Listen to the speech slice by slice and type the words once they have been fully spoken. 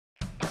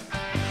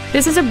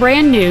This is a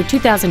brand new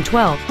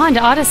 2012 Honda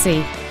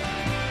Odyssey.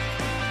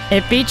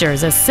 It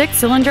features a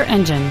 6-cylinder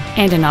engine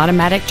and an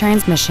automatic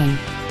transmission.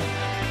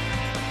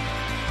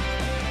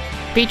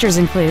 Features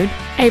include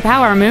a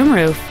power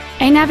moonroof,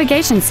 a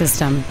navigation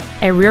system,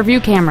 a rear-view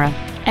camera,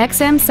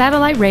 XM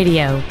satellite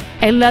radio,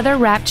 a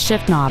leather-wrapped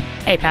shift knob,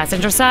 a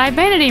passenger side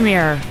vanity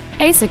mirror,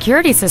 a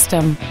security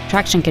system,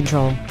 traction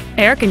control,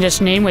 air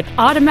conditioning with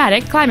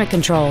automatic climate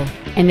control,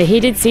 and the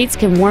heated seats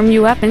can warm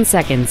you up in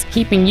seconds,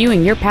 keeping you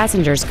and your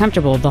passengers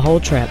comfortable the whole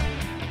trip.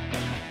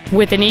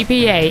 With an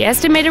EPA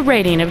estimated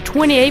rating of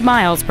 28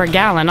 miles per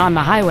gallon on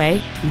the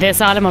highway,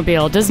 this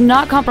automobile does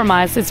not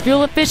compromise its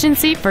fuel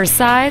efficiency for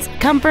size,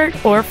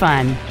 comfort, or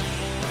fun.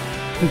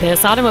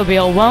 This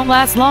automobile won't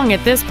last long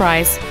at this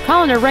price.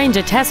 Call and arrange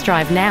a test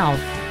drive now.